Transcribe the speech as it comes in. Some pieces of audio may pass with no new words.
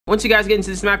Once you guys get into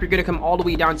this map, you're going to come all the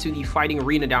way down to the fighting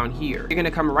arena down here. You're going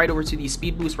to come right over to the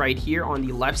speed boost right here on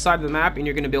the left side of the map, and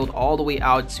you're going to build all the way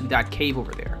out to that cave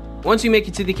over there. Once you make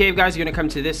it to the cave, guys, you're gonna come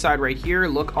to this side right here,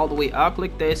 look all the way up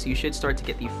like this. You should start to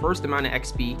get the first amount of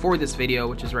XP for this video,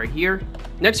 which is right here.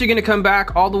 Next, you're gonna come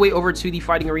back all the way over to the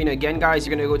fighting arena again, guys.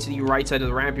 You're gonna go to the right side of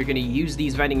the ramp. You're gonna use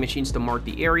these vending machines to mark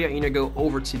the area. You're gonna go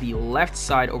over to the left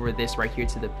side over this right here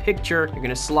to the picture. You're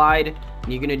gonna slide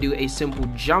and you're gonna do a simple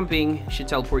jumping. It should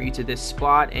teleport you to this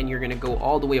spot, and you're gonna go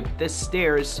all the way up this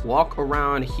stairs, walk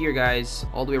around here, guys,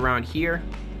 all the way around here.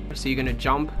 So you're gonna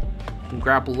jump and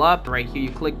grapple up right here. You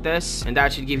click this and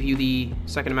that should give you the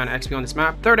second amount of XP on this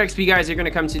map. Third XP, guys, you're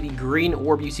gonna come to the green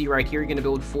orb you see right here. You're gonna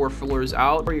build 4 floors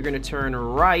out, or you're gonna turn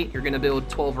right. You're gonna build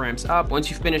 12 ramps up. Once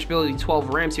you finish building 12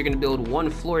 ramps, you're gonna build 1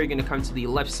 floor. You're gonna come to the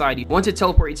left side. Once it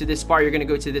teleports you to this spot, you're gonna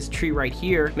go to this tree right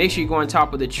here. Make sure you go on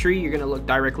top of the tree. You're gonna look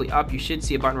directly up. You should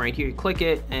see a button right here. You click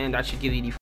it and that should give you the